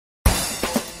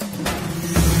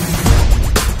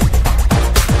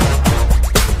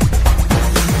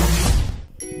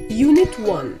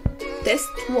1. Test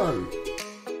 1.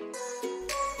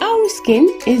 Our skin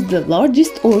is the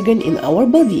largest organ in our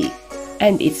body,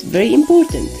 and it's very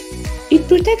important. It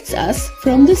protects us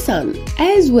from the sun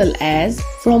as well as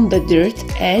from the dirt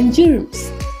and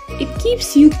germs. It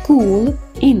keeps you cool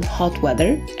in hot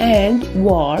weather and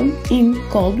warm in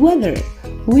cold weather.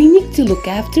 We need to look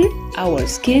after our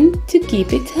skin to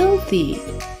keep it healthy.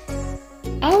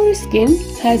 Our skin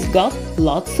has got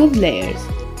lots of layers.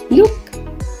 Look,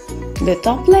 the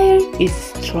top layer is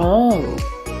strong.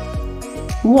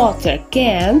 Water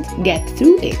can't get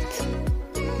through it.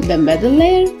 The middle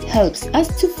layer helps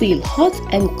us to feel hot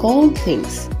and cold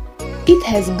things. It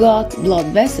has got blood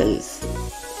vessels.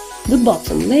 The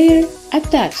bottom layer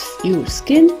attaches your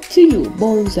skin to your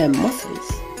bones and muscles.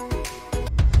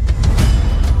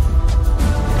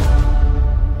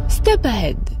 Step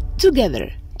ahead,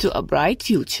 together to a bright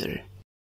future.